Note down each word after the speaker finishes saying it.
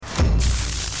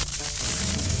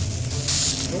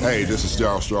Hey, this is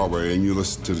Darryl Strawberry, and you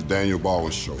listen to The Daniel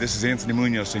Baldwin Show. This is Anthony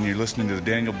Munoz, and you're listening to The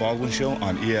Daniel Baldwin Show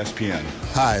on ESPN.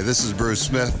 Hi, this is Bruce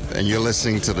Smith, and you're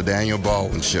listening to The Daniel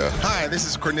Baldwin Show. Hi, this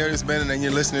is Cornelius Bennett, and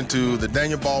you're listening to The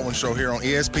Daniel Baldwin Show here on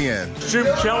ESPN. Jim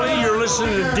Kelly, you're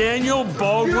listening to Daniel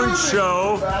Baldwin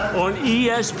Show on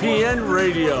ESPN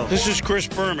Radio. This is Chris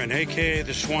Berman, a.k.a.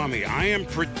 The Swami. I am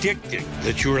predicting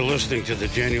that you are listening to The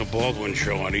Daniel Baldwin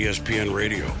Show on ESPN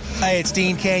Radio. Hey, it's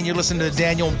Dean Cain. You're listening to The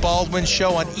Daniel Baldwin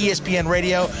Show on ESPN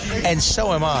Radio, and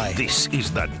so am I. This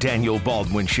is The Daniel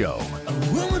Baldwin Show. A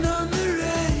woman on the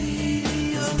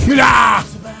radio.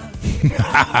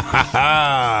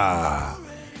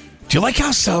 Do you like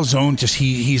how Salzone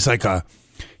he's like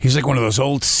one of those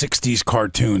old 60s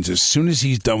cartoons. As soon as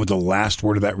he's done with the last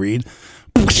word of that read,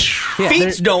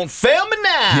 feet don't fail me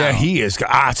now. Yeah, he is.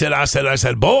 I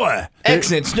said, boy.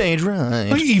 Exit stage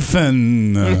right.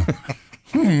 Ethan.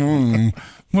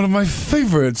 One of my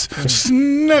favorites,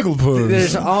 Snagglepuss.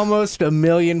 There's almost a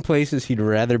million places he'd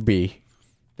rather be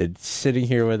than sitting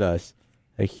here with us.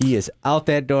 Like, he is out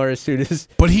that door as soon as...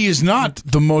 But he is not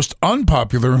the most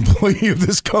unpopular employee of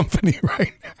this company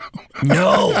right now.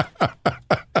 No.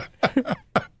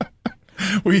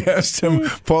 We asked him,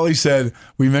 Paulie said,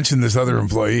 we mentioned this other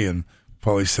employee, and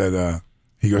Paulie said,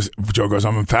 Joe goes,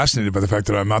 I'm fascinated by the fact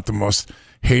that I'm not the most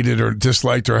hated or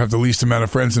disliked or have the least amount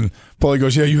of friends. And Paulie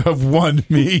goes, yeah, you have one,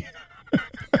 me.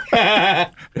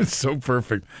 It's so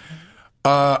perfect.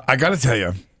 I got to tell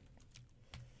you,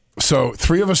 so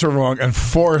 3 of us are wrong, and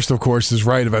Forrest, of course, is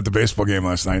right about the baseball game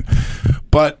last night.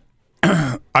 But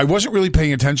I wasn't really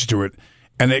paying attention to it,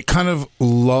 and it kind of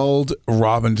lulled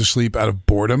Robin to sleep out of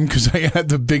boredom because I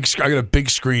got a big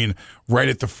screen right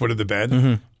at the foot of the bed.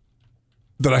 Mm-hmm.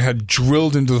 That I had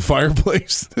drilled into the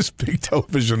fireplace, this big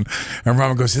television. And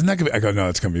Robin goes, isn't that going to be? I go, no,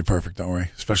 it's going to be perfect, don't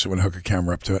worry, especially when I hook a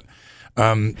camera up to it.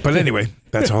 But anyway,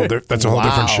 that's a whole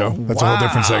different show. That's a whole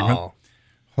different segment.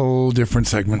 Whole different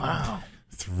segment. Wow.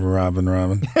 It's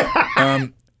Robin.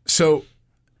 So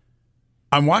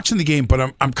I'm watching the game, but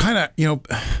I'm kind of,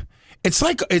 it's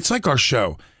like our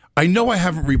show. I know I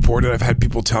haven't reported. I've had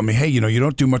people tell me, hey, you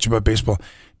don't do much about baseball.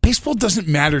 Baseball doesn't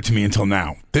matter to me until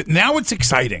now. Now it's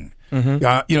exciting.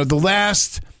 Mm-hmm. The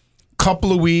last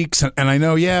couple of weeks, and I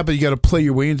know, but you got to play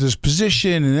your way into this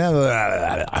position,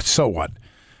 and so what?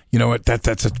 You know what?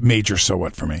 That's a major so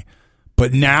what for me.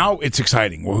 But now it's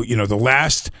exciting. Well, the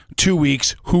last 2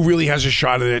 weeks, who really has a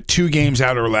shot at it? 2 games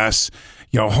out or less.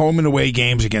 Home and away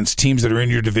games against teams that are in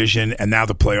your division, and now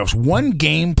the playoffs. 1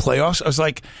 game playoffs. I was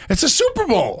like, it's a Super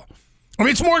Bowl. I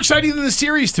mean, it's more exciting than the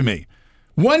series to me.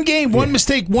 1 game, 1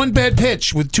 mistake, 1 bad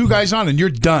pitch with 2 guys on, and you're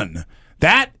done.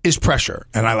 That is pressure,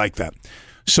 and I like that.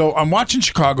 So I'm watching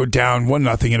Chicago down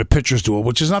 1-0 in a pitcher's duel,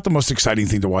 which is not the most exciting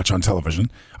thing to watch on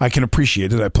television. I can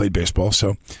appreciate it. I played baseball,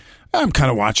 so I'm kind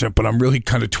of watching it, but I'm really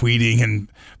kind of tweeting and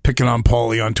picking on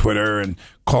Paulie on Twitter and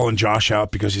calling Josh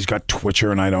out because he's got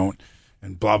Twitcher and I don't,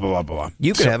 and blah, blah, blah, blah.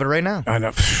 You could have it right now. I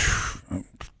know.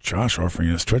 Josh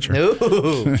offering us Twitcher. No.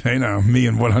 Hey, now, me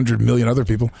and 100 million other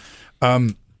people.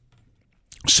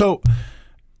 So...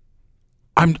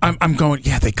 I'm going,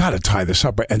 they got to tie this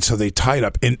up. And so they tied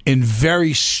up in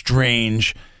very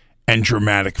strange and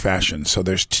dramatic fashion. So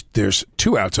there's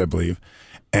 2 outs, I believe,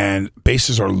 and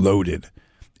bases are loaded.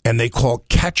 And they call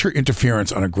catcher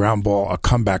interference on a ground ball, a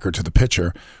comebacker to the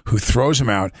pitcher who throws him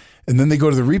out. And then they go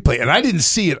to the replay. And I didn't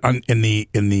see it in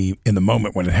the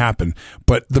moment when it happened,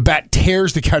 but the bat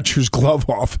tears the catcher's glove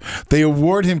off. They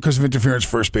award him because of interference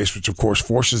first base, which of course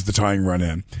forces the tying run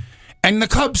in. And the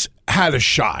Cubs had a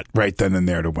shot right then and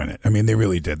there to win it. I mean, they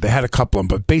really did. They had a couple of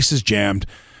them, but bases jammed.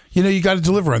 You got to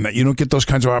deliver on that. You don't get those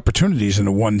kinds of opportunities in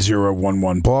a 1-0,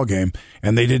 1-1 ball game,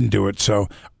 and they didn't do it. So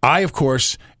I, of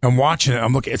course, am watching it.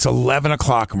 I'm looking. It's 11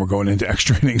 o'clock, and we're going into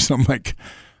extra innings. And I'm like,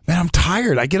 man, I'm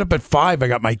tired. I get up at 5. I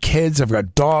got my kids. I've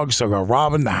got dogs. I've got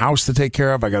Robin, the house to take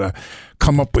care of. I got to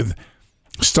come up with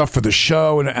stuff for the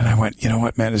show. And I went, you know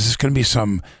what, man, is this going to be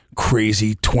some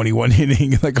crazy 21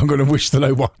 inning? Like, I'm going to wish that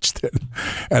I watched it.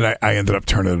 And I ended up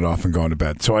turning it off and going to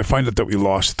bed. So I find out that we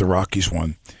lost. The Rockies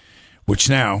won, which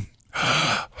now,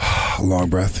 long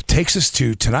breath, takes us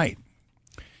to tonight.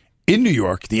 In New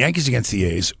York, the Yankees against the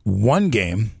A's, 1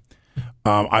 game.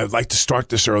 I'd like to start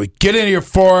this early. Get in here,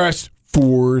 Forrest.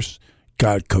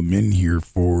 God, come in here,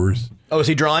 Forrest. Oh, is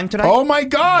he drawing tonight? Oh, my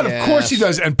God. Yes. Of course he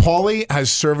does. And Paulie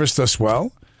has serviced us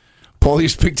well.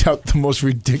 Paulie's picked out the most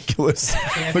ridiculous.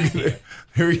 Look at it.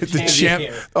 Here, the champ.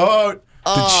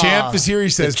 The champ is here, he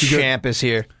says. The champ is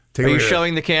here. Are you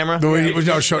showing the camera? No,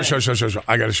 show.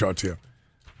 I got to show it to you.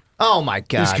 Oh, my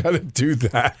God. He's got to do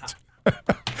that.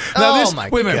 Now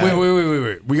wait a minute.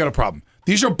 Wait. We got a problem.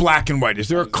 These are black and white. Is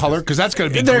there a color? Because that's got to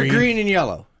be green. They're green and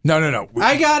yellow. No.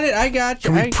 I got it.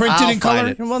 Can we print it in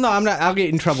color? Well, no, I'm not. I'll get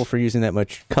in trouble for using that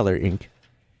much color ink.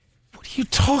 What are you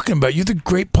talking about? You're the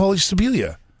great Paulie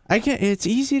Sibilia. I can't. It's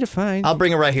easy to find. I'll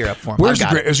bring it right here up for him. Where's the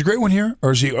great? Is the great one here,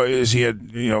 or is he at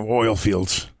oil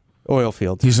fields? Oil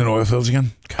fields. He's in oil fields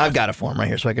again. God. I've got it for him right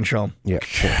here, so I can show him. Yeah.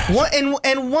 What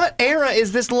and what era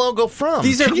is this logo from?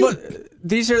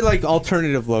 These are like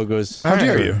alternative logos. How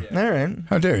dare you? All right.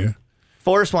 How dare you?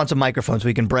 Forrest wants a microphone so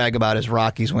he can brag about his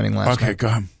Rockies winning last night. Okay, go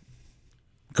ahead.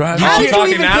 Go ahead.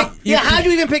 How'd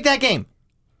you even pick that game?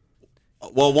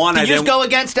 Well, one, Did you just go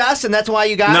against us, and that's why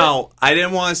you got it? No, I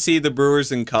didn't want to see the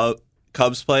Brewers and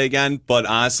Cubs play again, but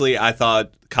honestly, I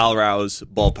thought Colorado's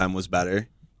bullpen was better,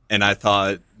 and I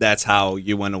thought that's how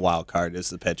you win a wild card is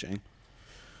the pitching.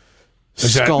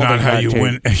 Is that not how you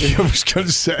win? I was going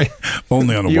to say,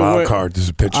 only on a wild card does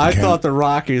a pitcher I thought the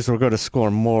Rockies were going to score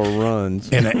more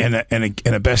runs. In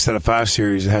a best out of 5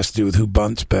 series, it has to do with who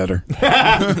bunts better.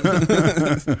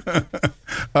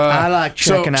 I like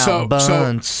checking out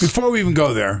bunts. So before we even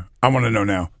go there, I want to know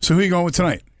now. So who are you going with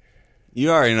tonight?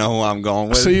 You already know who I'm going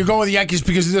with. So you're going with the Yankees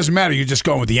because it doesn't matter. You're just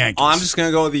going with the Yankees. Oh, I'm just going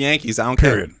to go with the Yankees. I don't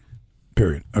care.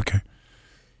 Period. Okay.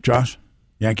 Josh?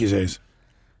 Yankees, A's.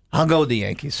 I'll go with the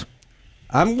Yankees.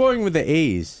 I'm going with the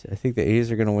A's. I think the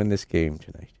A's are going to win this game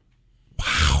tonight.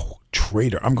 Wow.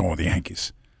 Traitor. I'm going with the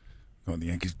Yankees. I'm going with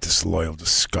the Yankees. Disloyal,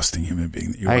 disgusting human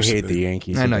being that you are. I hate the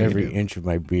Yankees in every inch of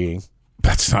my being.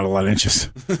 That's not a lot of inches.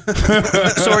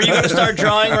 So are you going to start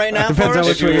drawing right now? Depends on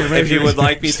which way you're If you would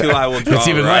like me to, I will draw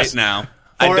even right less. now.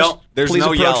 Forrest, I don't. There's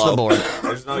no yellow. The board.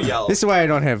 There's no yellow. This is why I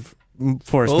don't have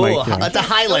Forrest Mike. That's a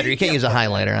highlighter. You can't use a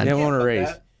highlighter on it. They won't erase.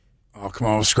 Oh, come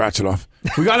on. We'll scratch it off.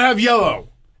 We got to have yellow.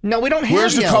 No, we don't have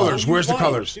Where's the yellow. colors? Where's the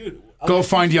colors? Go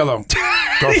find yellow.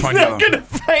 Go find yellow.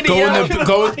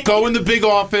 Go in the big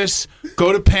office.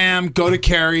 Go to Pam. Go to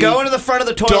Carrie. Go into the front of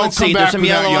the toilet seat. There's some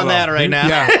yellow on that right now.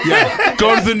 Yeah.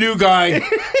 Go to the new guy.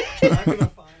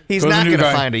 He's not going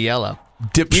to find a yellow.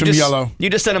 Dip some yellow. You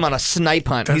just sent him on a snipe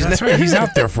hunt. That's right. He's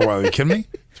out there for a while. Are you kidding me?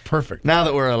 It's perfect. Now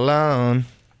that we're alone.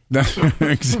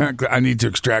 Exactly. I need to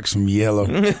extract some yellow.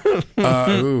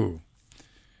 Ooh.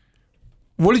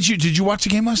 What did you watch the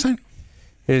game last night?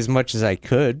 As much as I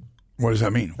could. What does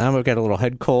that mean? I got a little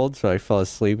head cold, so I fell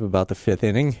asleep about the 5th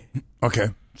inning. Okay.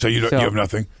 So you have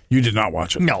nothing? You did not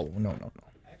watch it? No.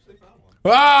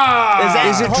 Ah!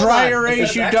 Is it dry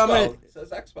erase, you dumb it? It says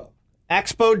Expo.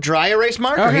 Expo dry erase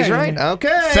marker. Okay. He's right.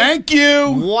 Okay. Thank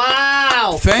you.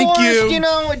 Wow. Thank Forrest,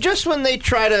 you. Just when they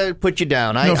try to put you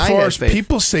down, I Forrest, have faith.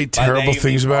 people say terrible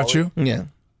things about you. Yeah.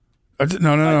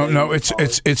 No.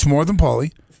 It's more than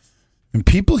Paulie. And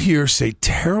people here say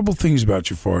terrible things about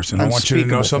you, Forrest. And I want you to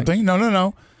know something.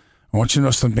 No. I want you to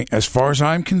know something. As far as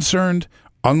I'm concerned,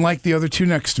 unlike the other two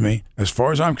next to me, as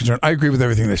far as I'm concerned, I agree with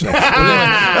everything they say.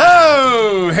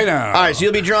 Oh, hey now. All right, so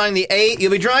you'll be drawing the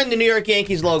New York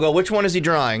Yankees logo. Which one is he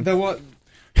drawing? The what?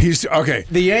 He's okay.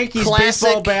 The Yankees Classic.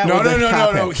 baseball bat.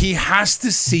 No. He has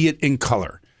to see it in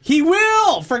color. He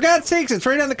will. For God's sakes, it's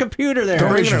right on the computer there.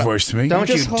 Don't raise your voice to me. Don't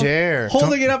you dare.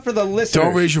 Holding it up for the listeners.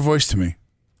 Don't raise your voice to me.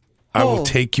 I will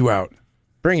take you out.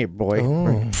 Bring it, boy.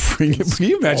 Bring it. Can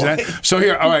you imagine that? So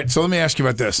here, all right. So let me ask you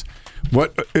about this.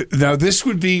 Now? This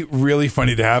would be really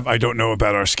funny to have. I don't know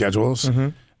about our schedules,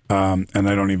 and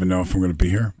I don't even know if I'm going to be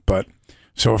here. But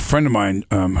so a friend of mine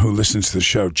who listens to the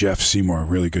show, Jeff Seymour,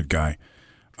 really good guy.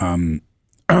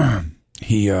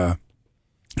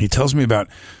 He tells me about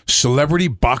celebrity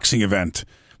boxing event.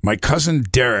 My cousin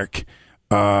Derek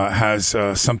has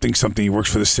something. He works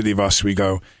for the city of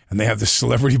Oswego, and they have this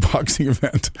celebrity boxing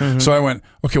event. So I went,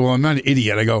 okay, well, I'm not an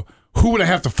idiot. I go, who would I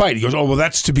have to fight? He goes, oh, well,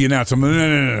 that's to be announced. I'm like,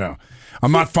 no.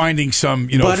 I'm not finding some,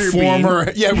 former,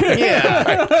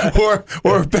 right.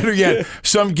 or better yet,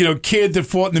 some, kid that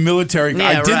fought in the military.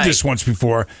 Yeah, I did this once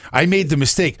before. I made the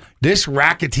mistake. This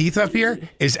rack of teeth up here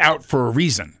is out for a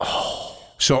reason.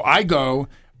 So I go.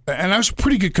 And I was a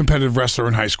pretty good competitive wrestler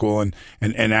in high school and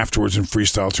afterwards in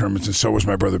freestyle tournaments, and so was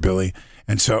my brother Billy.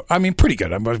 And so, I mean, pretty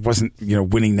good. I wasn't,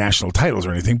 winning national titles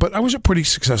or anything, but I was a pretty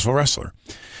successful wrestler.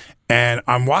 And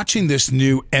I'm watching this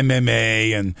new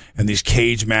MMA and these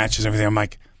cage matches and everything. I'm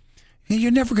like,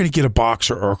 you're never going to get a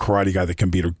boxer or a karate guy that can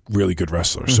beat a really good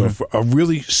wrestler. So if a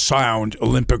really sound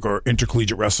Olympic or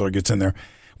intercollegiate wrestler gets in there,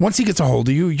 once he gets a hold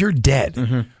of you, you're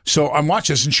dead. So I'm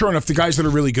watching this, and sure enough, the guys that are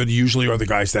really good usually are the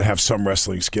guys that have some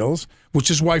wrestling skills,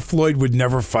 which is why Floyd would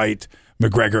never fight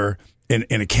McGregor in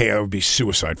a KO. It would be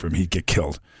suicide for him. He'd get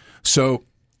killed. So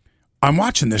I'm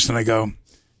watching this, and I go,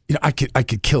 I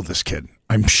could kill this kid.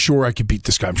 I'm sure I could beat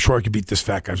this guy. I'm sure I could beat this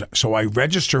fat guy. So I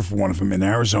register for one of them in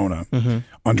Arizona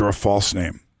under a false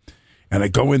name. And I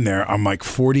go in there. I'm like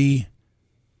 45,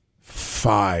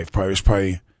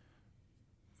 probably.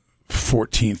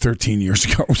 13 years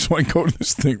ago. So I go to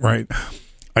this thing, right?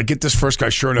 I get this first guy.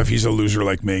 Sure enough, he's a loser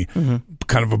like me,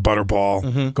 kind of a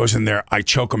butterball. Goes in there. I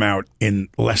choke him out in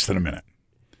less than a minute.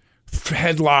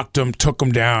 Headlocked him, took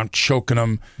him down, choking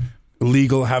him.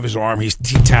 Illegal, have his arm. He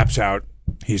taps out.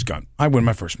 He's gone. I win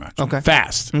my first match. Okay.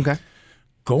 Fast. Okay.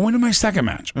 Go into my second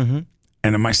match.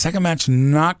 And in my second match,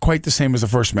 not quite the same as the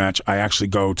first match. I actually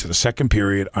go to the second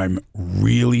period. I'm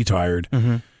really tired.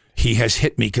 He has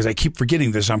hit me because I keep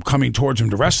forgetting this. I'm coming towards him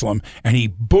to wrestle him, and he,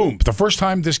 boom. The first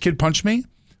time this kid punched me,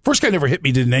 first guy never hit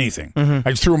me, did anything. I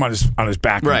just threw him on his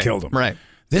back and killed him. Right.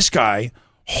 This guy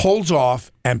holds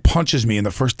off and punches me in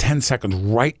the first 10 seconds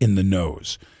right in the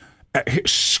nose.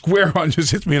 Square on,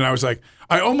 just hits me, and I was like,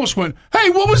 I almost went, "Hey,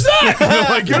 what was that?"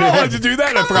 Like, you're not allowed to do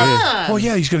that. And I forgot. Oh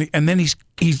yeah, he's gonna, and then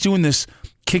he's doing this,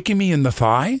 kicking me in the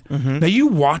thigh. Now you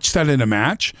watch that in a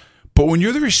match, but when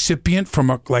you're the recipient from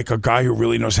a guy who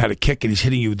really knows how to kick, and he's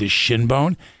hitting you with his shin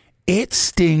bone, it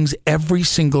stings every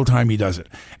single time he does it.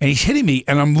 And he's hitting me,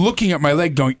 and I'm looking at my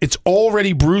leg, going, "It's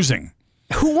already bruising."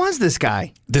 Who was this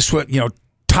guy? This one,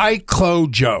 Tai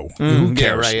Klo Joe. Who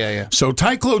cares? Yeah. So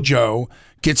Tai Klo Joe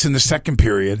gets in the second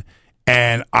period,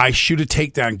 and I shoot a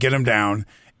takedown, get him down,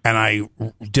 and I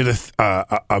did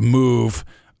a move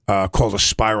called a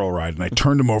spiral ride, and I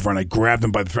turned him over and I grabbed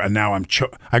him by the throat, and now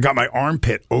I got my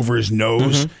armpit over his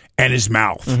nose and his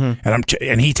mouth,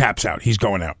 and he taps out. He's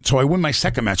going out. So I win my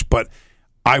second match, but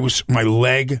my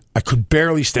leg, I could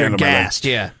barely stand on my legs.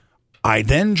 Yeah. I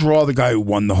then draw the guy who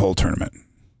won the whole tournament.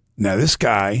 Now this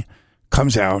guy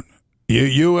comes out,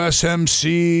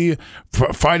 USMC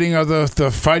fighting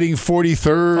the fighting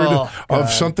 43rd of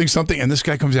something, and this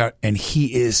guy comes out, and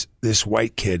he is this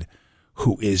white kid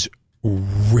who is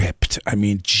ripped. I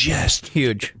mean, just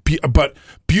huge, but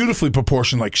beautifully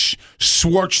proportioned, like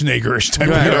Schwarzenegger-ish type.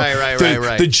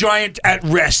 Right. The giant at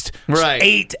rest,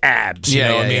 8 abs. You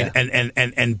know what I mean?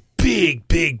 And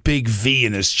big V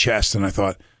in his chest. And I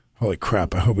thought, holy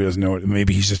crap! I hope he doesn't know it.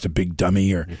 Maybe he's just a big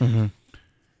dummy or.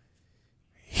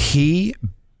 He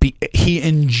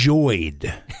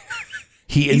enjoyed.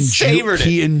 He savored it.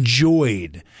 He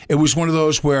enjoyed. It was one of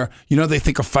those where they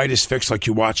think a fight is fixed. Like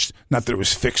you watched, not that it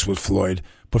was fixed with Floyd,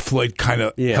 but Floyd kind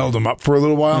of held him up for a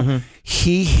little while.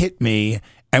 He hit me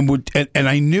and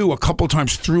I knew a couple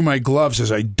times through my gloves as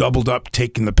I doubled up,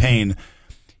 taking the pain.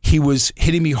 He was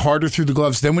hitting me harder through the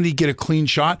gloves. Then when he'd get a clean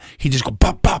shot, he'd just go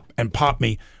pop, pop, and pop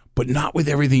me. But not with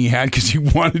everything he had, because he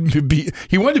wanted to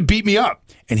beat me up,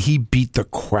 and he beat the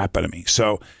crap out of me.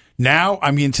 So now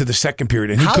I'm into the second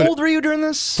period. And how old were you during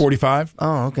this? 45.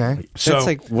 Oh, okay. So, that's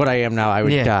like what I am now. I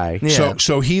would die. Yeah.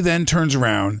 So he then turns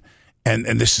around, and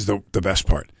this is the best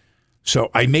part.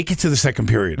 So I make it to the second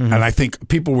period, and I think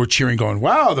people were cheering, going,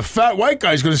 "Wow, the fat white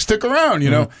guy's going to stick around."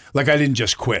 Like I didn't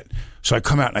just quit. So I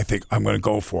come out and I think I'm going to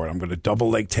go for it. I'm going to double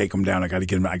leg take him down. I got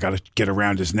to get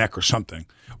around his neck or something,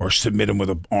 or submit him with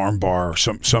an arm bar or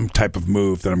some type of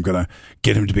move that I'm going to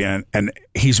get him to be in. And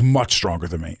he's much stronger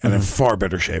than me and in far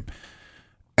better shape.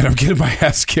 And I'm getting my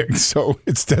ass kicked, so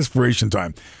it's desperation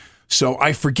time. So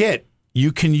I forget.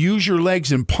 You can use your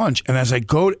legs and punch. And as I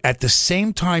go, at the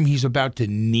same time he's about to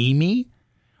knee me,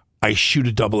 I shoot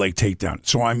a double leg takedown.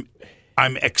 So I'm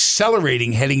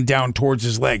accelerating, heading down towards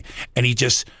his leg, and he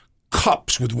just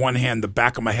cups with one hand the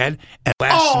back of my head and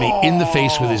blasts me in the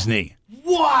face with his knee.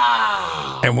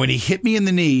 Wow! And when he hit me in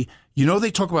the knee,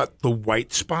 they talk about the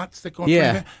white spots that go in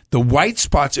front of it? The white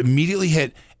spots immediately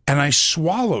hit, and I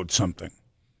swallowed something.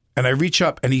 And I reach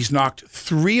up, and he's knocked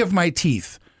 3 of my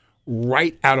teeth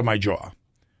right out of my jaw.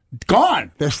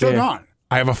 Gone. They're still gone.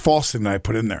 I have a false thing that I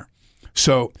put in there.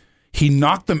 So he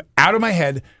knocked them out of my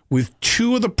head with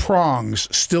 2 of the prongs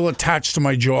still attached to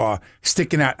my jaw,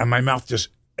 sticking out, and my mouth just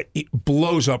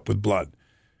blows up with blood.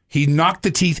 He knocked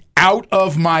the teeth out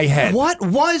of my head. What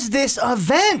was this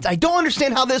event? I don't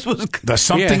understand how this was. The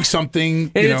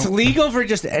something. And it's legal for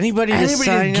just anybody to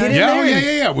sign get up? in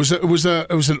there. Yeah.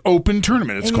 It was an open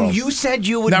tournament. It's called. You said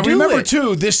you would now, do remember, it.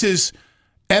 too, this is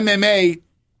MMA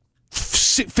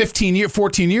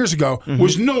 14 years ago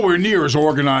was nowhere near as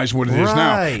organized what it is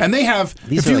now. And they have,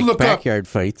 These if are you like look backyard up,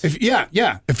 fights. If you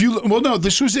no,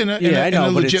 this was in a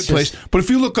legit place. But if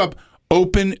you look up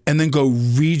open and then go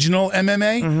regional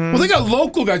MMA, well, they got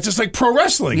local guys, just like pro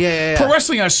wrestling. Yeah. Pro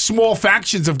wrestling has small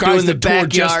factions of guys doing the that tour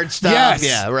backyard just stuff. Yes.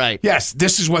 Yeah, right. Yes,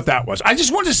 this is what that was. I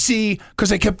just wanted to see,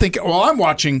 because I kept thinking, well, I'm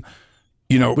watching,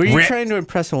 Were you trying to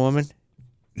impress a woman?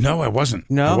 No, I wasn't.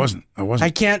 No? I wasn't. I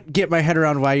can't get my head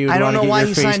around why you would I don't want to know get why your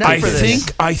you face signed up taken. for this.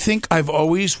 I think I've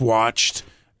always watched,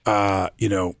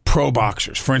 pro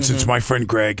boxers. For instance, my friend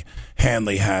Greg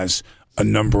Hanley has a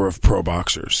number of pro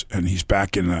boxers, and he's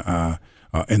back in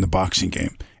the boxing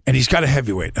game, and he's got a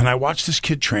heavyweight. And I watched this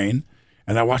kid train,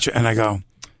 and I watch it, and I go,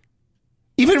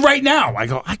 even right now, I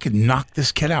go, I could knock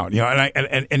this kid out,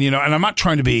 and you know, and I'm not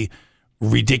trying to be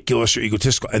ridiculous or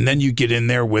egotistical. And then you get in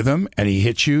there with him, and he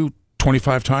hits you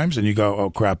 25 times, and you go, oh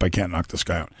crap, I can't knock this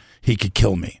guy out. He could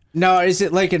kill me. Now, is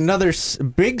it like another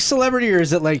big celebrity, or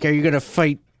is it like, are you going to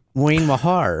fight Wayne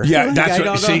Mahar? Yeah, that's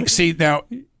what. See now,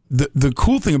 the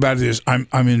cool thing about it is I'm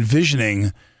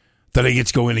envisioning that I get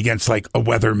to go in against like a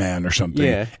weatherman or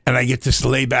something, and I get to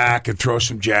lay back and throw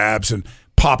some jabs and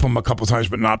pop him a couple times,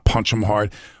 but not punch him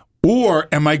hard. Or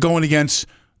am I going against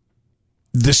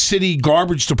the city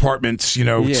garbage department's,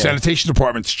 sanitation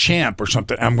department's champ or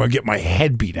something? I'm going to get my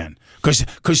head beat in.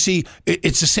 Because see,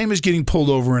 it's the same as getting pulled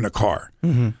over in a car.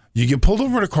 Mm-hmm. You get pulled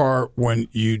over in a car when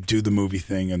you do the movie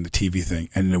thing and the TV thing.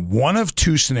 And one of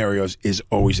two scenarios is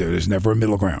always there. There's never a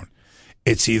middle ground.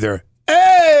 It's either,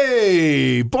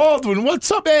 hey, Baldwin,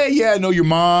 what's up? Hey, yeah, I know your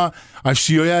ma. I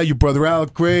see you. Yeah, your brother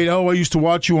Alec, great. Oh, I used to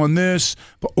watch you on this.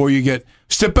 Or you get,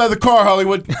 step out of the car,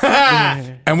 Hollywood.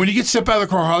 And when you get step out of the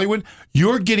car, Hollywood,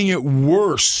 you're getting it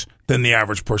worse than the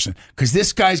average person, because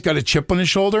this guy's got a chip on his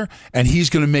shoulder, and he's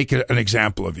going to make an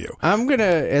example of you. I'm going to,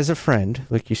 as a friend,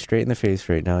 look you straight in the face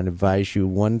right now and advise you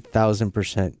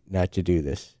 1,000% not to do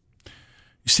this.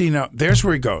 You see, now, there's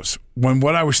where he goes. When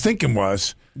what I was thinking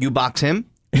was... You box him?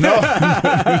 No.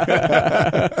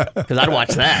 Because I'd watch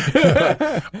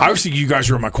that. I was thinking you guys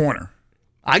were in my corner.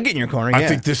 I get in your corner. Yeah. I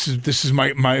think this is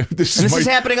my this is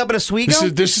happening up in Oswego.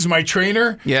 This is my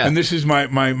trainer. Yeah, and this is my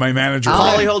manager.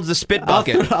 Paulie holds the spit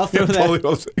bucket. I'll throw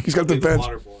that. He's got the bench.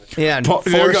 Yeah, and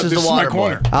forces the water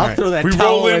boy. I'll throw that. We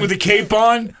roll in with the cape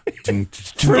on. I want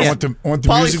the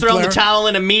Paulie's throwing the towel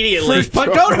in immediately.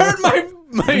 But don't hurt my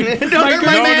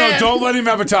No, don't let him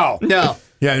have a towel. No.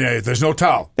 Yeah, there's no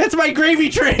towel. That's my gravy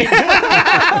train.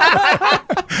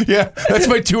 Yeah, that's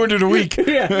my 200 a week.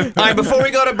 Yeah. All right, before we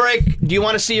go to break, do you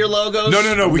want to see your logos?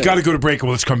 No. We got to go to break.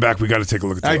 Well, let's come back. We got to take a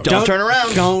look at the logos. Don't turn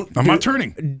around. I'm not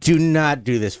turning. Do not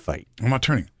do this fight. I'm not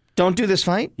turning. Don't do this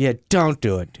fight? Yeah, don't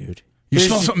do it, dude. You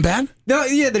smell something bad? No,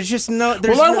 yeah, there's just no...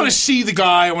 I want to see the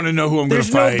guy. I want to know who I'm going to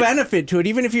fight. There's no benefit to it,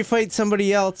 even if you fight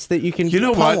somebody else that you can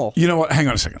pummel. You know what? Hang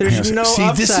on a second. There's no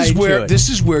See, this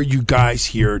is where you guys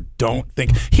here don't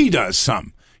think... He does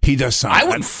some. I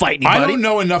wouldn't fight anybody. I don't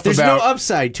know enough There's about... no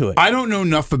upside to it. I don't know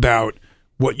enough about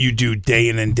what you do day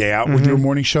in and day out with your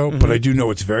morning show, but I do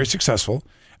know it's very successful.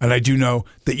 And I do know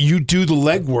that you do the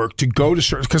legwork to go to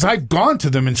certain... Because I've gone to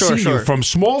them and seen you from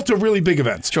small to really big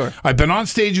events. Sure. I've been on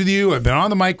stage with you. I've been on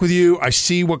the mic with you. I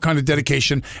see what kind of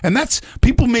dedication. And that's...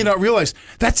 People may not realize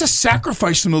that's a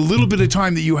sacrifice in a little bit of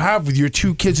time that you have with your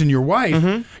two kids and your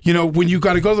wife, when you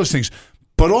got to go to those things.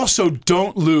 But also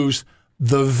don't lose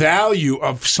the value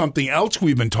of something else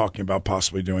we've been talking about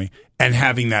possibly doing and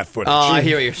having that footage. Oh, I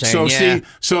hear what you're saying.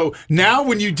 So now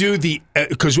when you do the,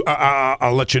 because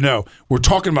I'll let you know, we're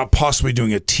talking about possibly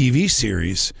doing a TV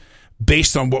series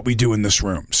based on what we do in this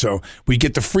room. So we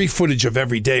get the free footage of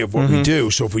every day of what we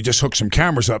do. So if we just hook some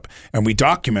cameras up and we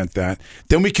document that,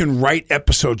 then we can write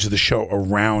episodes of the show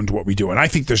around what we do. And I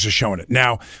think there's a show in it.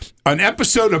 Now, an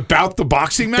episode about the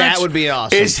boxing match, that would be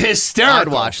awesome. Is hysterical. I'd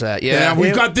watch that. Yeah.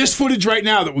 We've got this footage right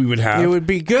now that we would have. It would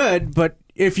be good, but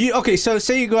if you so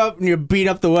say you go up and you beat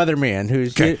up the weatherman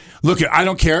who's look, I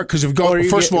don't care, because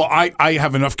first of all, I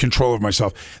have enough control of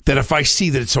myself that if I see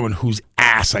that it's someone whose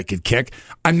ass I could kick,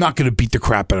 I'm not going to beat the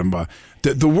crap out of him.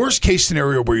 The worst case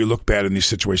scenario where you look bad in these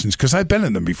situations, because I've been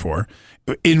in them before,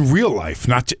 in real life,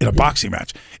 not in a boxing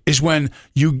match, is when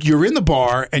you're in the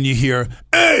bar and you hear,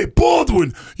 "Hey,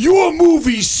 Baldwin, your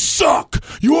movies suck.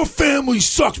 Your family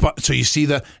sucks." So you see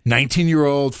the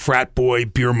 19-year-old frat boy,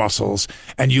 beer muscles,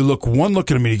 and you look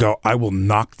at him and you go, "I will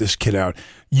knock this kid out."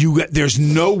 There's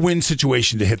no win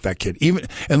situation to hit that kid, even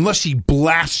unless he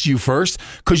blasts you first,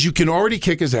 because you can already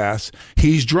kick his ass.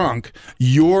 He's drunk.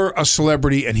 You're a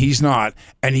celebrity and he's not,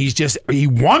 and he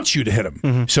wants you to hit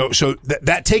him. So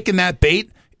that taking that bait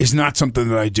is not something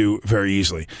that I do very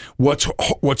easily.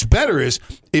 What's better is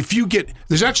if you get,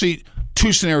 there's actually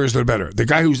two scenarios that are better. The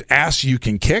guy whose ass you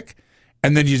can kick,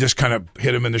 and then you just kind of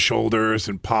hit him in the shoulders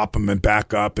and pop him and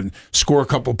back up and score a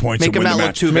couple points. Make and him win not the look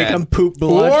match. too bad. Make him poop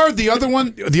blood. Or the other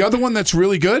one that's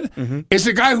really good is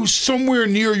the guy who's somewhere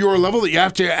near your level that you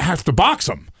have to box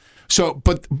him. So,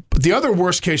 but the other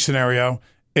worst case scenario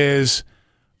is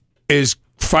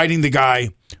fighting the guy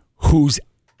whose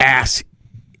ass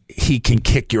he can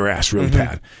kick your ass really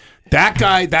bad. That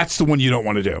guy, that's the one you don't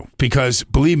want to do, because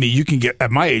believe me, you can at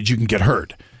my age you can get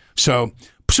hurt. So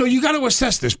you got to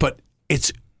assess this, but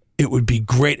it would be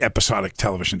great episodic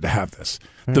television to have this.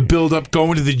 The build-up,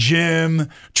 going to the gym,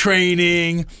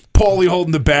 training, Paulie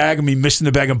holding the bag, and me missing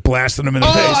the bag and blasting him in the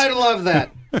face. Oh, I love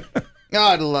that. Oh,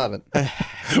 I'd love it.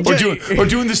 Or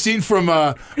doing the scene from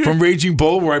Raging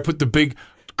Bull where I put the big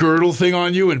girdle thing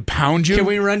on you and pound you. Can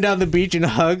we run down the beach and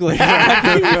hug later?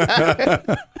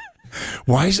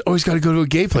 Why is it always got to go to a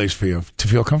gay place for you to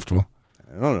feel comfortable?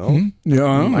 I don't know.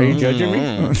 Yeah, Are you judging me?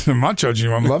 I'm not judging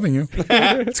you. I'm loving you.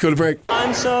 Let's go to break.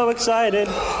 I'm so excited.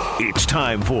 It's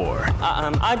time for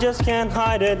I just can't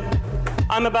hide it.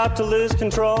 I'm about to lose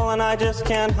control, and I just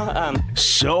can't.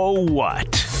 So What?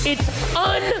 It's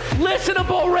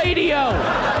unlistenable radio.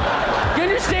 You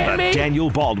understand me? The Daniel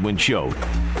Baldwin Show.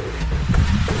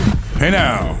 Hey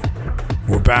now,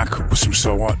 we're back with some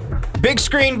So What. Big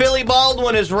screen Billy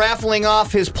Baldwin is raffling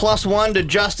off his +1 to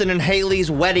Justin and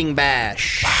Haley's wedding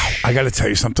bash. Wow, I got to tell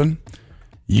you something.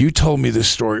 You told me this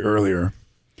story earlier,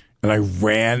 and I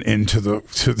ran into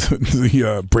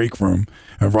the break room,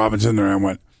 and Robin's in there, and I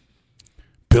went,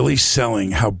 Billy's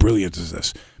selling, how brilliant is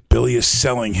this? Billy is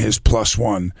selling his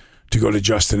 +1 to go to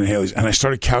Justin and Haley's. And I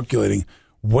started calculating,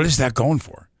 what is that going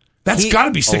for? That's got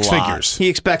to be six figures. He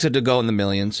expects it to go in the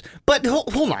millions. But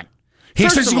hold on. He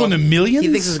expects it to go in the millions?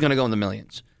 He thinks it's going to go in the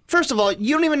millions. First of all,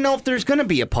 you don't even know if there's going to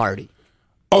be a party.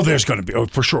 Oh, there's going to be. Oh,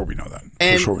 for sure we know that.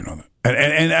 For sure we know that.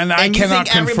 And I you cannot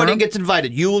think everybody confirm. gets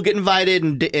invited. You will get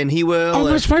invited, and he will. Oh,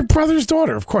 it's my brother's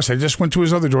daughter. Of course. I just went to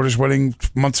his other daughter's wedding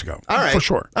months ago. All right. For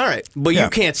sure. All right. But you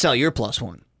can't sell your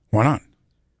 +1. Why not?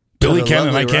 Billy can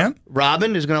and I can't?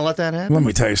 Robin is going to let that happen? Let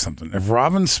me tell you something. If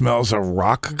Robin smells a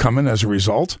rock coming as a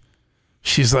result,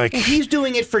 she's like... Well, he's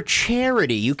doing it for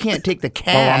charity. You can't take the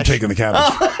cash. Oh, I'm taking the cabbage.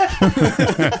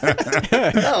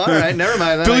 Oh, all right. Never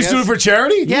mind. Billy's doing it for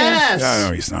charity? Yes.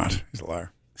 No, he's not. He's a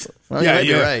liar. Well,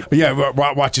 you're right. Yeah,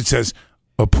 watch. It says,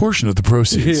 a portion of the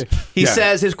proceeds. He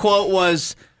says his quote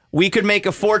was, we could make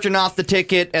a fortune off the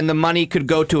ticket and the money could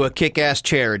go to a kick-ass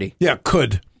charity. Yeah,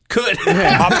 could.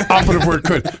 Operative word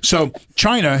could. So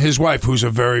China, his wife, who's a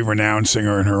very renowned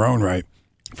singer in her own right,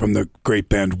 from the great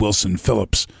band Wilson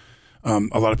Phillips. A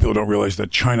lot of people don't realize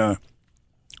that China,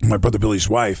 my brother Billy's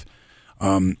wife,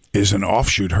 is an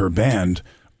offshoot, her band,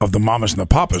 of the Mamas and the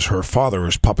Papas. Her father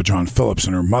is Papa John Phillips,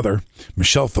 and her mother,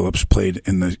 Michelle Phillips, played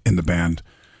in the band.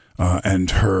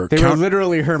 And her they were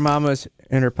literally her mamas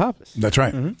and her papas. That's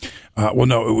right. Mm-hmm. Well,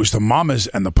 no, it was the Mamas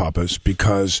and the Papas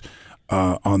because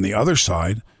on the other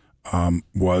side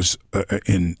was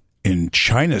in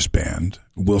China's band,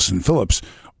 Wilson Phillips,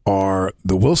 are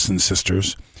the Wilson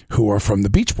sisters, who are from the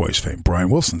Beach Boys fame, Brian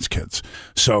Wilson's kids.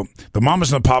 So the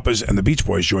Mamas and the Papas and the Beach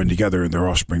Boys joined together in their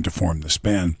offspring to form this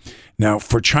band. Now,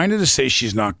 for China to say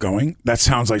she's not going, that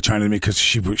sounds like China to me because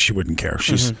she wouldn't care.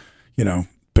 She's,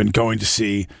 been going to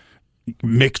see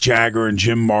Mick Jagger and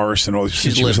Jim Morris and all this.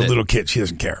 She was a little kid. She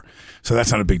doesn't care. So that's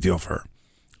not a big deal for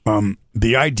her.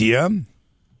 The idea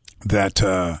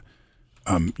that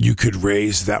you could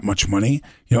raise that much money,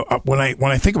 when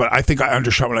I think about it, I think I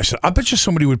undershot when I said, I bet you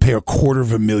somebody would pay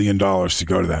 $250,000 to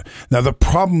go to that. Now, the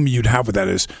problem you'd have with that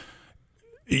is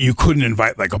you couldn't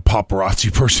invite like a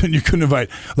paparazzi person. You couldn't invite,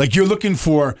 like, you're looking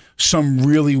for some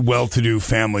really well-to-do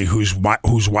family whose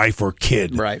wife or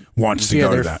kid wants to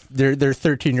go to that. Their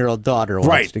 13-year-old daughter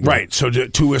wants to go. Right. So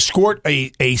to escort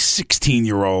a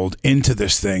 16-year-old into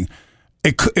this thing,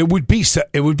 it would be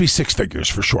six figures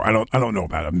for sure. I don't know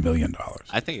about $1 million.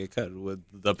 I think it could with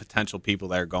the potential people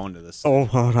that are going to this. Oh,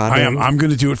 hold on. I'm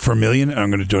going to do it for $1 million, and I'm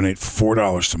going to donate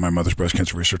 $4 to my mother's breast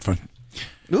cancer research fund.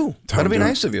 Ooh, that'd be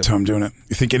nice of you. So I'm doing it.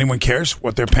 You think anyone cares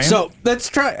what they're paying? So let's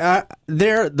try.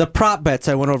 The prop bets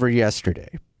I went over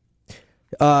yesterday.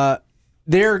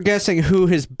 They're guessing who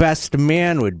his best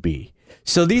man would be.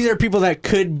 So these are people that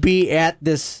could be at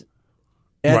this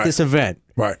event.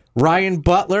 Right. Ryan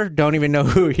Butler, don't even know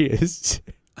who he is.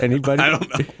 Anybody? I don't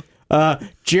know.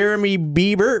 Jeremy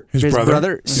Bieber, his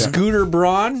brother. Yeah. Scooter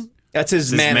Braun. That's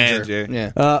his manager.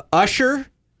 Yeah. Usher.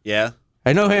 Yeah.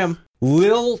 I know him.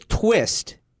 Lil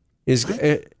Twist is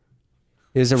a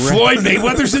Floyd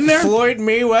Mayweather's in there? Floyd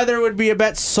Mayweather would be a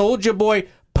bet. Soulja Boy,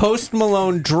 Post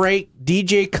Malone, Drake,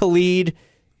 DJ Khaled,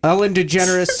 Ellen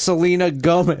DeGeneres, Selena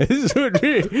Gomez would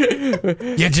be.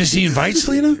 Yeah, does he invite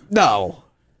Selena? No.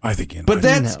 I think he But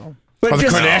invited that's... Are But the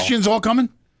Kardashians all coming?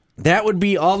 That would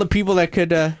be all the people that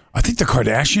could... I think the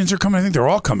Kardashians are coming. I think they're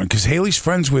all coming because Haley's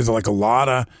friends with like a lot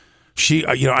of...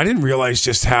 I didn't realize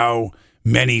just how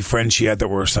many friends she had that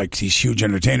were like these huge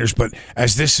entertainers. But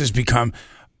as this has become...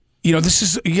 you got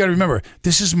to remember,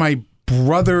 this is my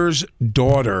brother's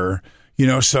daughter,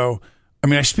 so... I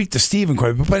mean, I speak to Steven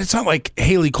quite a bit, but it's not like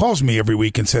Haley calls me every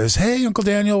week and says, hey, Uncle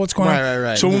Daniel, what's going on?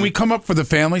 Right. So when we come up for the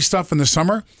family stuff in the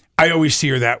summer, I always see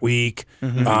her that week.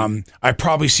 Mm-hmm. I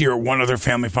probably see her at one other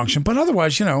family function, but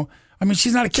otherwise, I I mean,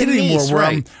 she's not a kid The niece, anymore where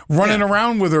right. I'm running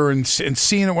around with her and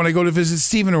seeing it when I go to visit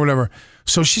Steven or whatever.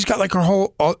 So she's got like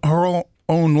her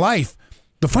own life.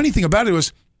 The funny thing about it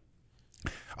was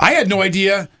I had no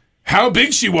idea how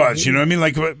big she was, you know what I mean?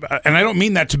 Like, and I don't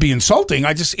mean that to be insulting.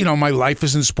 I just, my life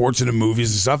is in sports and in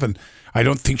movies and stuff, and I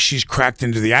don't think she's cracked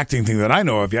into the acting thing that I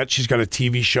know of yet. She's got a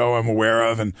TV show I'm aware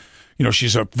of, and,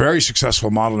 she's a very successful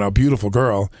model now, beautiful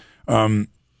girl. But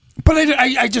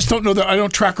I just don't know that I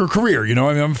don't track her career, I mean,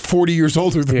 I'm 40 years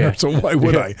older than her, so why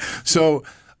would I? So,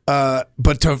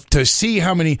 but to see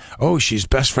how many, she's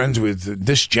best friends with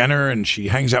this Jenner, and she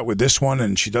hangs out with this one,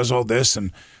 and she does all this,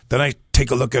 and then I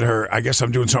take a look at her. I guess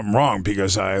I'm doing something wrong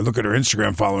because I look at her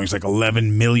Instagram following. It's like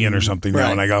 11 million or something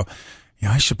now, and I go,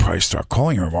 I should probably start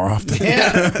calling her more often.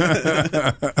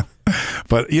 Yeah.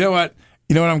 But you know what?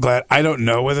 I'm glad. I don't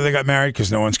know whether they got married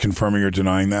because no one's confirming or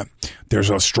denying that. There's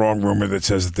a strong rumor that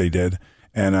says that they did,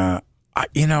 and I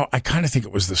kind of think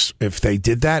it was this. If they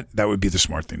did that, that would be the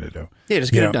smart thing to do. Yeah,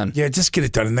 just get it done. Yeah, just get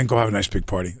it done, and then go have a nice big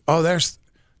party. Oh, that's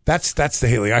the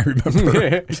Haley I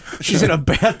remember. She's in a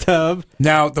bathtub.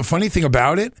 Now, the funny thing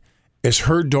about it is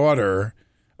her daughter,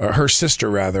 her sister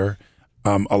rather,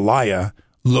 Aliyah,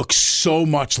 looks so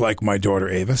much like my daughter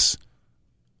Avis.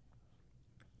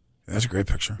 That's a great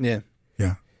picture. Yeah.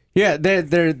 Yeah. Yeah,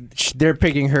 they're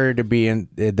picking her to be in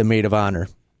the maid of honor.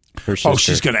 Her sister. Oh,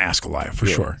 she's going to ask Aliyah for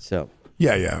sure. So.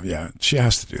 Yeah. She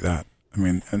has to do that. I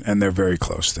mean, and they're very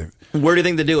close. Where do you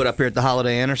think they do it? Up here at the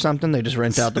Holiday Inn or something? They just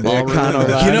rent out the ballroom?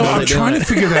 I'm trying to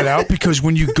figure that out because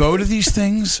when you go to these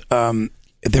things,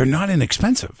 they're not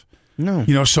inexpensive.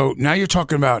 No. So now you're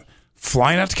talking about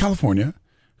flying out to California,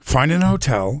 finding a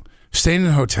hotel, staying in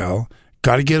a hotel,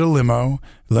 got to get a limo.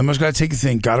 Limo's got to take a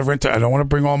thing, got to rent it. I don't want to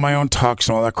bring all my own tux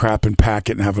and all that crap and pack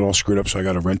it and have it all screwed up, so I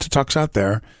got to rent a tux out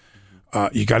there.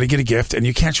 You got to get a gift, and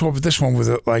you can't show up with this one with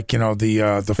it, like the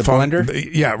phone, blender.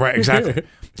 Yeah, right, exactly.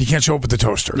 You can't show up with the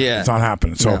toaster. Yeah, it's not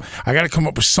happening. So I got to come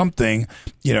up with something,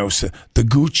 so the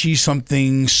Gucci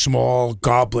something small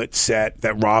goblet set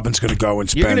that Robin's going to go and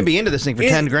spend. You're going to be into this thing for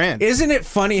 $10,000. Isn't it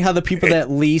funny how the people that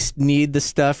least need the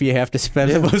stuff you have to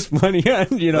spend the most money on?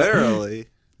 Literally.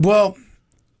 Well,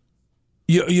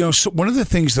 so one of the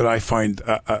things that I find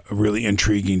really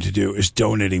intriguing to do is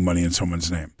donating money in someone's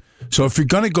name. So if you're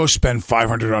going to go spend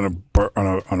 $500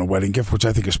 on a wedding gift, which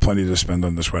I think is plenty to spend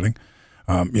on this wedding,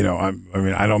 I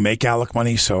don't make Alec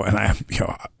money, so and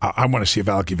I want to see if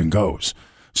Alec even goes.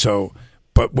 So,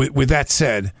 but with that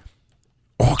said,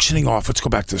 auctioning off. Let's go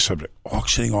back to the subject.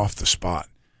 Auctioning off the spot.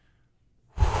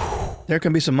 There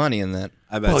can be some money in that.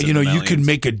 I bet. Well, you could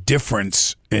make a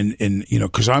difference in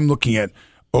because I'm looking at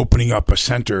opening up a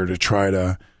center to try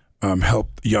to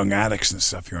help young addicts and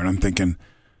stuff here, and I'm thinking,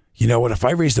 you know what? If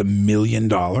I raised $1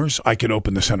 million, I could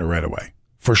open the center right away,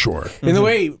 for sure. And the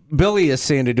way Billy is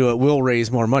saying to do it will raise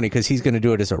more money because he's going to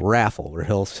do it as a raffle where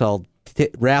he'll sell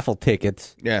raffle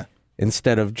tickets. Yeah.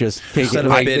 Instead of just taking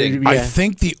bidding. I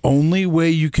think the only way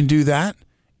you can do that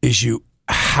is you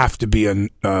have to be a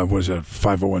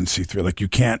 501c3. Like you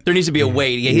can't. There needs to be a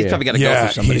way. Yeah, he's probably got to go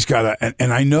for somebody. He's got to.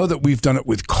 And I know that we've done it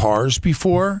with cars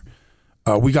before.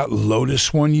 We got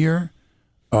Lotus one year.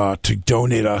 To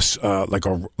donate us like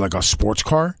a sports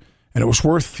car, and it was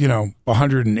worth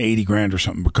 $180,000 or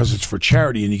something because it's for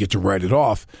charity and you get to write it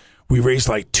off. We raised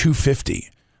like $250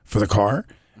 for the car,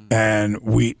 but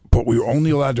we were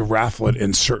only allowed to raffle it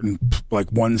in certain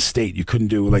one state. You couldn't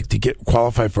do to get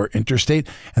qualified for interstate.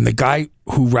 And the guy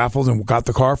who raffled and got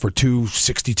the car for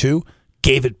 $262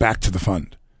 gave it back to the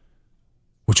fund,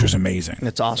 which was amazing.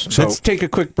 That's awesome. So, let's take a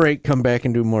quick break, come back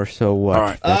and do more. So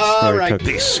what? All right.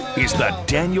 This is the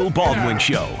Daniel Baldwin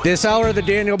Show. This hour of the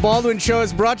Daniel Baldwin Show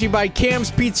is brought to you by Cam's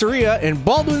Pizzeria in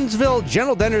Baldwinsville,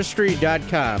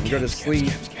 GeneralDentistry.com.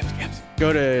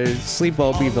 Go to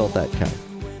sleepobeeville.com.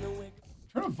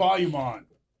 Turn the volume on.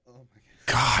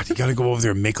 God, you got to go over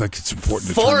there and make like it's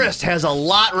important. Forrest has a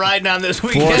lot riding on this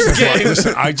weekend game.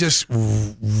 Listen, I just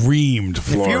reamed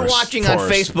Forrest. If you're watching on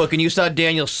Facebook and you saw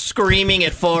Daniel screaming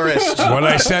at Forrest. What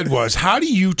I said was, how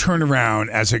do you turn around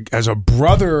as a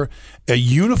brother, a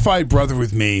unified brother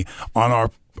with me on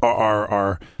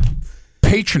our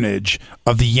patronage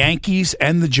of the Yankees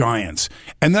and the Giants?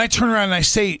 And then I turn around and I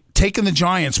say, taking the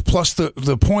Giants plus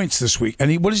the points this week.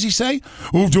 And what does he say?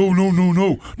 Oh,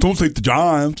 no. Don't take the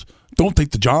Giants. Don't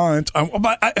take the Giants.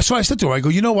 So I said to him, I go,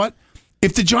 you know what?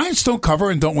 If the Giants don't cover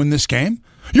and don't win this game,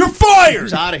 you're fired.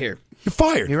 He's out of here. You're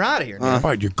fired. You're out of here. You're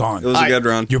fired. You're gone. It was a good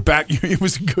run. You're back. It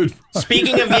was a good run.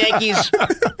 Speaking of Yankees.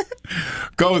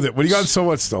 Go with it. What do you got? So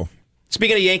what still?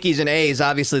 Speaking of Yankees and A's,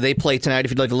 obviously they play tonight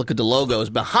if you'd like to look at the logos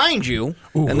behind you.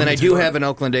 Ooh, and then I do have an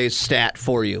Oakland A's stat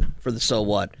for you for the so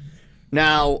what.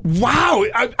 Now. Wow.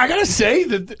 I got to say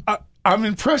that I'm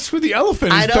impressed with the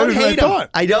elephant. I It's don't better than hate I them. thought.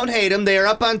 I don't hate them. They are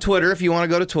up on Twitter if you want to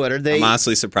go to Twitter. I'm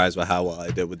honestly surprised with how well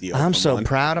I did with the I'm so one.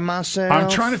 proud of myself. I'm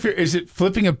trying to figure. Is it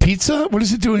flipping a pizza? What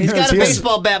is it doing He's here? got a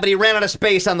baseball bat, but he ran out of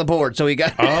space on the board, so he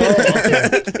got. Oh,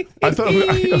 okay. I thought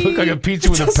it looked like a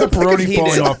pizza with a pepperoni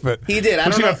falling off it. He did. I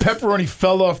Looks don't like a pepperoni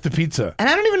fell off the pizza. And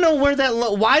I don't even know where that.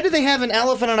 Why do they have an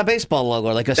elephant on a baseball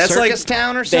logo? Like a circus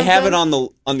town or something? They have it on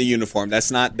the uniform.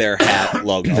 That's not their hat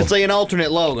logo. It's like an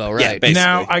alternate logo, right? Yeah, basically.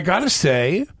 Now I gotta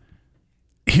say,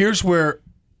 here's where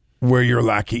you're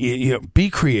lacking.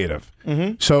 Be creative.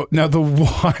 Mm-hmm. So now the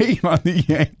Y on the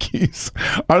Yankees,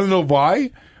 I don't know why,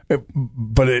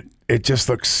 but it just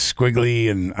looks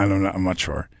squiggly, and I don't know. I'm not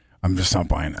sure. I'm just not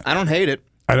buying it. I don't hate it.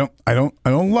 I don't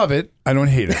love it. I don't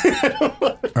hate it.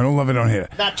 I don't love it. I don't hate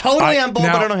it. Not totally on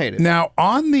board, but I don't hate it. Now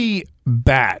on the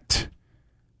bat,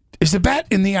 is the bat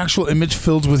in the actual image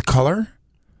filled with color?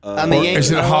 On the Yankees,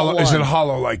 is it hollow? Is it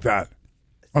hollow like that?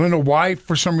 I don't know why.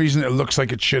 For some reason, it looks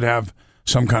like it should have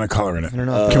some kind of color in it. I don't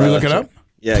know. Can we look it up?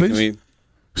 Yeah, please? can we?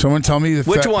 Someone tell me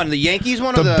Which one? The Yankees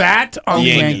one or the bat on the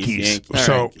Yankees?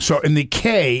 Yankees. So in the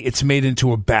K, it's made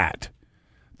into a bat.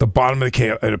 The bottom of the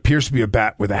K, it appears to be a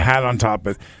bat with a hat on top.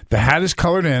 But the hat is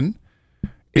colored in.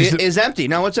 It is empty.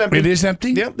 No, it's empty. It is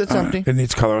empty? Yep, it's empty. Right. It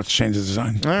needs color. Let's change the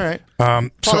design. All right.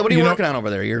 Paulie, Paulie, what are you working on over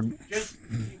there? You're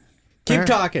Keep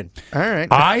talking. All right.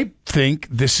 I think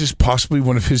this is possibly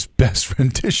one of his best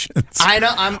renditions. I know.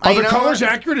 Are the colors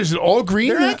accurate? Is it all green?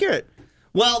 They're accurate.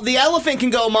 Well, the elephant can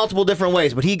go multiple different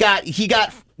ways, but he got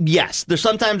yes.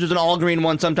 Sometimes there's an all green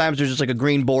one, sometimes there's just like a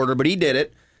green border, but he did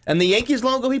it. And the Yankees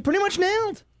logo, he pretty much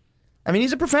nailed. I mean,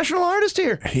 he's a professional artist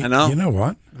here. I know. You know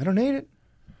what? I don't hate it.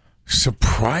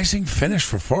 Surprising finish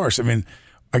for Forrest. I mean,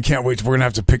 I can't wait. We're gonna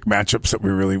have to pick matchups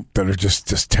that are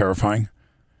just terrifying.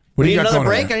 What do you got another going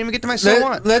break? on I there? didn't even get to my so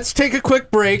what. Let's take a quick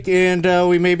break, and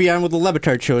we may be on with the Le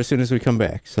Batard show as soon as we come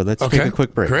back. So let's take a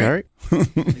quick break. Great. All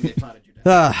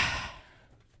right.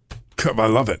 I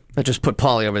love it. I just put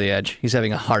Paulie over the edge. He's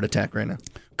having a heart attack right now.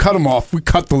 Cut him off. We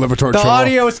cut the Le Batard The show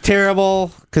audio off. is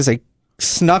terrible because they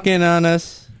snuck in on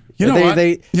us. You know what?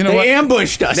 They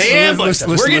ambushed us. They ambushed us.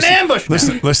 We're getting ambushed.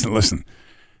 Listen.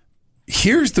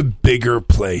 Here's the bigger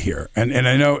play here. And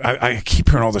I know I keep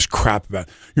hearing all this crap about,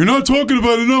 you're not talking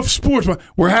about enough sports. But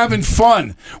we're having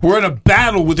fun. We're in a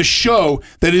battle with a show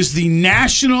that is the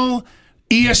national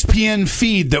ESPN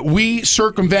feed that we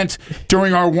circumvent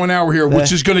during our 1 hour here,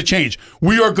 which is going to change.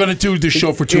 We are going to do this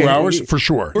show for 2 hours for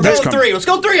sure. We're going 3. Let's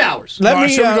go 3 hours. I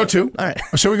say we go 2. All right.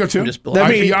 I say we go 2.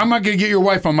 I'm not going to get your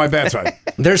wife on my bad side.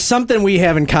 There's something we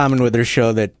have in common with their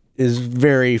show that is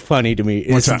very funny to me.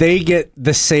 Is they get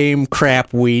the same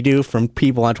crap we do from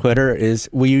people on Twitter. Is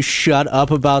will you shut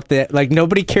up about that? Like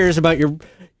nobody cares about your,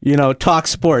 talk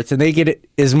sports, and they get it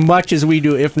as much as we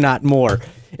do, if not more.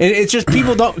 And it's just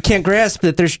people can't grasp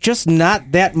that there's just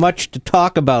not that much to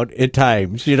talk about at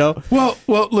times, Well,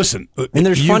 listen. And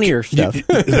there's funnier stuff.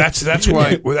 That's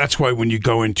why when you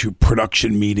go into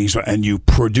production meetings and you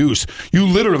produce, you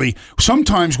literally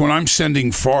sometimes when I'm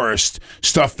sending Forrest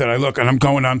stuff that I look and I'm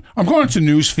going to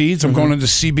news feeds, I'm going into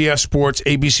CBS Sports,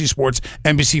 ABC Sports,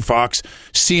 NBC Fox,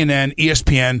 CNN,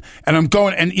 ESPN, and I'm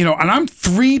going and I'm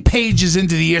 3 pages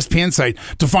into the ESPN site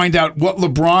to find out what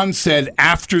LeBron said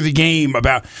after the game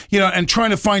about. And trying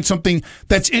to find something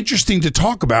that's interesting to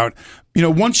talk about.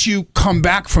 Once you come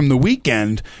back from the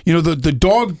weekend,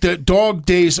 the dog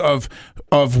days of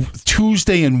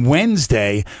Tuesday and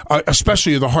Wednesday,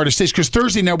 especially are the hardest days. Because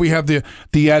Thursday now we have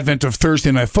the advent of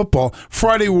Thursday Night Football.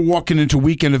 Friday we're walking into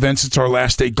weekend events. It's our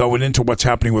last day going into what's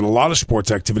happening with a lot of sports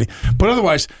activity. But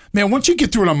otherwise, man, once you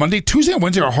get through it on Monday, Tuesday and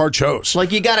Wednesday are hard shows.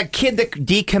 Like you got a kid that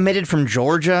decommitted from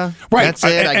Georgia. Right. That's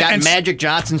it. I got Magic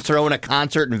Johnson's throwing a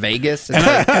concert in Vegas.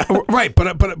 Right.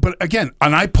 But again,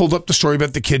 and I pulled up the story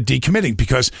about the kid decommitting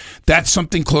because that's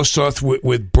something close to us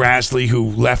with Brasley, who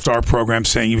left our program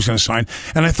saying he was going to sign.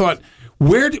 And I thought,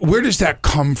 where does that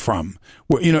come from?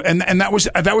 And that was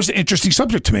an interesting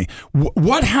subject to me.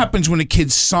 What happens when a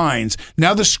kid signs?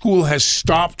 Now the school has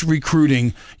stopped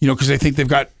recruiting, because they think they've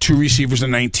got 2 receivers in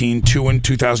 19, 2 in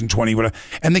 2020, whatever.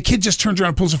 And the kid just turns around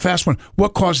and pulls a fast one.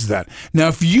 What causes that? Now,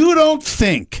 if you don't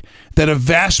think that a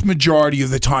vast majority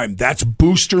of the time that's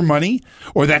booster money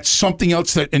or that's something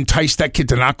else that enticed that kid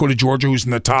to not go to Georgia, who's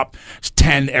in the top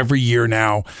 10 every year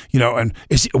now, and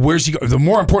where's he going?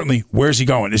 More importantly, where's he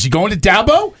going? Is he going to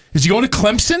Dabo? Is he going to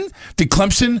Clemson? Did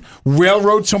Clemson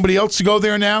railroad somebody else to go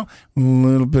there now? A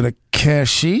little bit of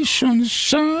cashish on the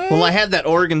side. Well, I had that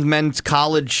Oregon men's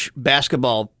college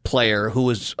basketball player who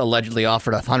was allegedly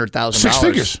offered $100,000. 6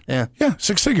 figures. Yeah,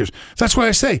 6 figures. That's why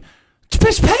I say,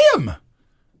 just pay him.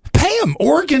 Pay them.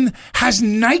 Oregon has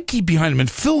Nike behind them and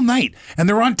Phil Knight, and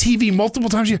they're on TV multiple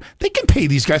times a year. They can pay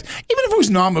these guys. Even if it was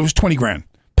it was $20,000.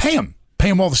 Pay them. Pay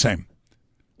them all the same.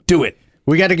 Do it.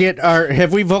 We got to get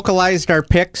have we vocalized our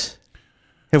picks?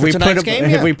 Have we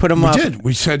put them up? We did.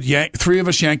 We said three of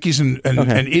us Yankees and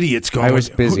idiots going. I was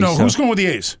busy. Who's going with the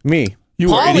A's? Me. You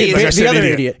were the other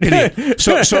idiot.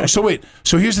 So wait.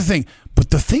 So here's the thing. But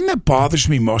the thing that bothers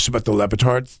me most about the Le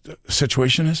Batard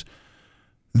situation is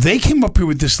they came up here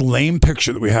with this lame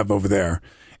picture that we have over there,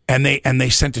 and they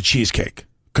sent a cheesecake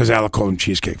because Alec called him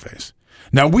Cheesecake Face.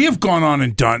 Now we have gone on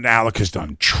and done. Alec has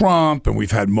done Trump, and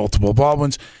we've had multiple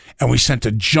Baldwins. And we sent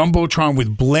a Jumbotron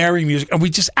with blaring music, and we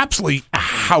just absolutely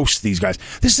housed these guys.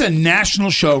 This is a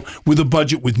national show with a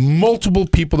budget with multiple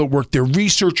people that work there,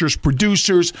 researchers,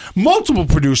 producers, multiple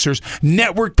producers,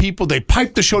 network people. They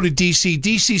pipe the show to D.C.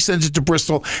 D.C. sends it to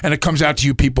Bristol, and it comes out to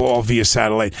you people all via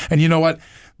satellite. And you know what?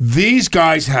 These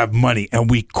guys have money,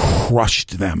 and we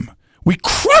crushed them. We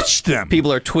crushed them.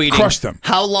 People are tweeting. Crushed them.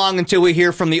 How long until we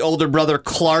hear from the older brother,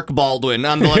 Clark Baldwin,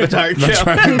 on the Le Batard show? That's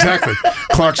right, exactly.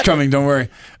 Clark's coming, don't worry.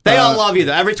 They all love you,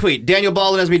 though. Every tweet. Daniel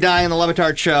Baldwin has me dying on the Le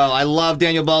Batard show. I love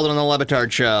Daniel Baldwin on the Le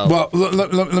Batard show. Well,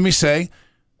 let me say,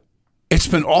 it's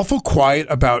been awful quiet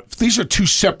about, these are two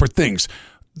separate things.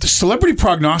 The Celebrity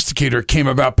Prognosticator came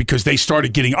about because they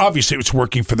started getting, obviously it was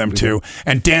working for them too,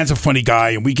 and Dan's a funny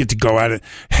guy, and we get to go at it,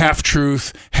 half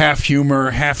truth, half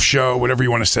humor, half show, whatever you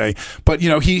want to say. But,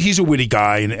 he's a witty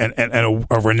guy and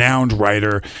a renowned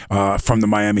writer from the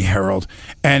Miami Herald.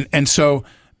 And so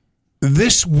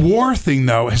this war thing,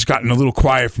 though, has gotten a little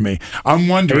quiet for me. I'm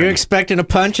wondering. Are you expecting a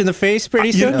punch in the face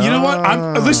pretty soon? You know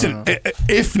what? Listen,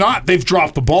 if not, they've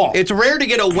dropped the ball. It's rare to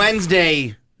get a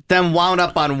Wednesday them wound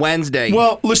up on Wednesday.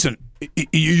 Well, listen,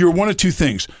 you're one of two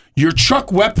things. You're Chuck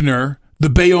Wepner, the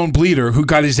Bayonne bleeder, who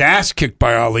got his ass kicked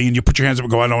by Ali, and you put your hands up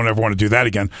and go, I don't ever want to do that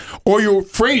again. Or you're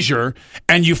Frazier,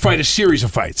 and you fight a series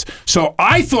of fights. So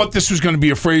I thought this was going to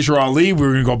be a Frazier-Ali. We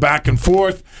were going to go back and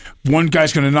forth. One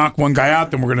guy's going to knock one guy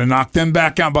out, then we're going to knock them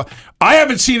back out. But I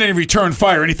haven't seen any return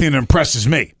fire, anything that impresses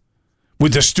me,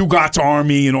 with the Stugatz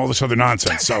army and all this other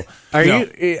nonsense. So,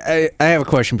 I have a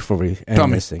question before we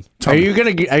end this thing. Are you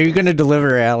gonna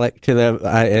deliver Alec to them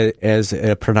as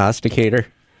a prognosticator?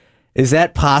 Is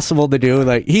that possible to do?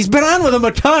 Like, he's been on with them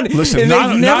a ton. Listen,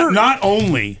 not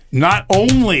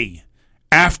only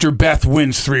after Beth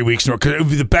wins 3 weeks in a row, because it would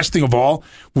be the best thing of all,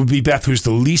 would be Beth, who's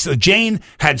the least. Jane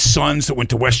had sons that went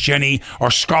to West Jenny, our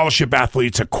scholarship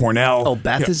athletes at Cornell. Oh,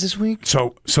 Beth is this week?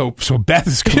 So Beth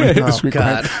is coming this week.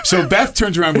 God. So Beth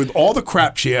turns around with all the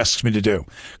crap she asks me to do.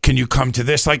 Can you come to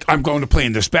this? Like, I'm going to play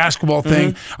in this basketball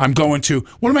thing. I'm going to,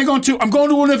 what am I going to? I'm going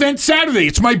to an event Saturday.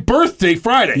 It's my birthday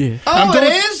Friday. Yeah. Oh, it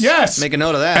is? Yes. Make a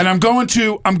note of that. And I'm going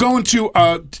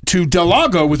to Del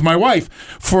Lago with my wife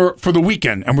for the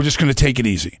weekend, and we're just going to take it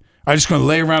easy. I'm just going to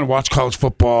lay around and watch college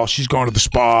football. She's going to the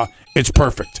spa. It's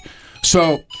perfect.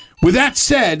 So, with that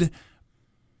said,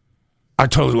 I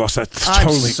totally lost that.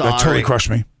 That totally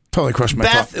crushed me. Totally crushed my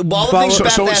Beth, thought. all the things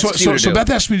Beth asked you to do. Beth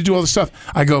asked me to do all this stuff.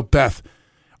 I go, Beth,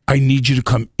 I need you to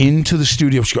come into the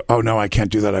studio. She goes, oh, no, I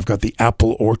can't do that. I've got the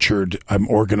apple orchard I'm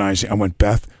organizing. I went,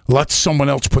 Beth, let someone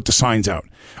else put the signs out.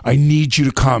 I need you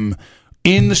to come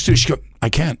in the studio. She goes, I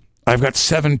can't. I've got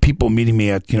 7 people meeting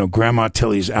me at Grandma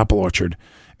Tilly's apple orchard.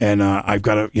 And I've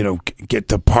got to, get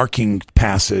the parking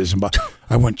passes. And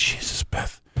I went, Jesus,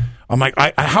 Beth. I'm like,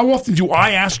 how often do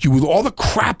I ask you with all the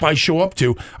crap I show up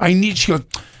to? She goes,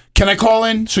 can I call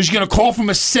in? So she's going to call from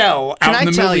a cell out in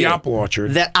the middle of the apple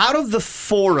orchard. That out of the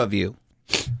 4 of you,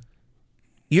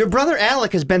 your brother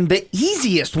Alec has been the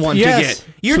easiest one to get.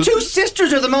 Your 2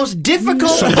 sisters are the most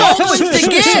difficult Baldwins to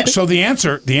get. So the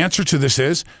answer to this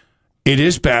is, it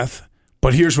is Beth.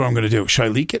 But here's what I'm going to do. Should I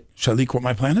leak it? Should I leak what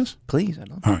my plan is? Please. I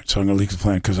don't. All right, so I'm going to leak the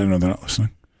plan because I know they're not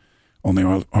listening.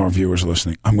 Only our viewers are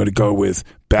listening. I'm going to go with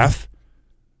Beth.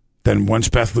 Then once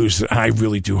Beth loses, and I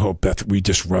really do hope Beth, we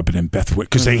just rub it in Beth,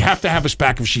 because they have to have us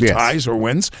back if she ties or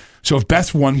wins. So if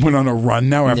Beth went on a run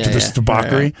now after this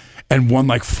debauchery and won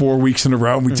like 4 weeks in a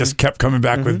row, and we just kept coming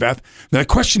back with Beth. Now, the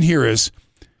question here is,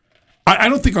 I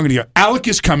don't think I'm going to go. Alec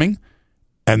is coming.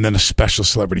 And then a special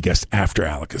celebrity guest after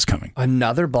Alec is coming.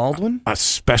 Another Baldwin? A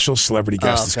special celebrity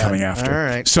guest is coming after. All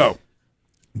right. So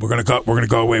we're gonna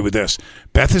go away with this.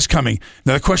 Beth is coming.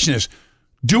 Now the question is,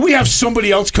 do we have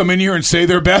somebody else come in here and say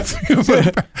they're Beth?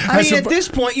 I mean, at this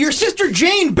point, your sister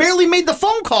Jane barely made the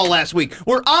phone call last week.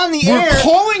 We're on the air. We're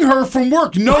calling her from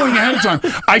work, knowing ahead of time.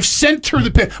 I've sent her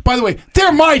the pic. By the way,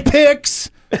 they're my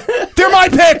pics. They're my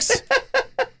pics.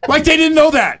 Like they didn't know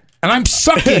that. And I'm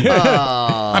sucking.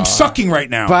 I'm sucking right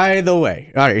now. By the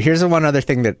way, all right, here's one other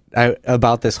thing that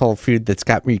about this whole feud that's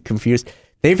got me confused.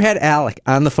 They've had Alec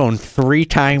on the phone 3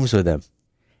 times with him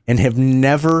and have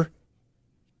never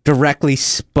directly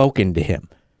spoken to him.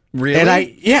 Really?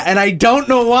 And I don't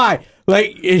know why.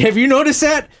 Like, have you noticed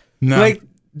that? No. Like,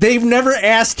 they've never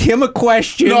asked him a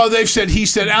question. No, he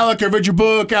said, Alec, I read your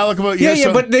book, Alec. But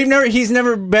he's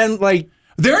never been like.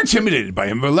 They're intimidated by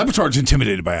him. But Le Batard's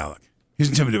intimidated by Alec. He's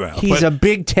intimidated by Alec. He's a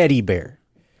big teddy bear.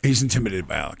 He's intimidated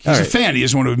by Alec. He's a fan. He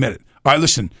doesn't want to admit it. All right,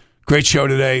 listen. Great show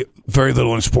today. Very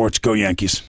little in sports. Go Yankees.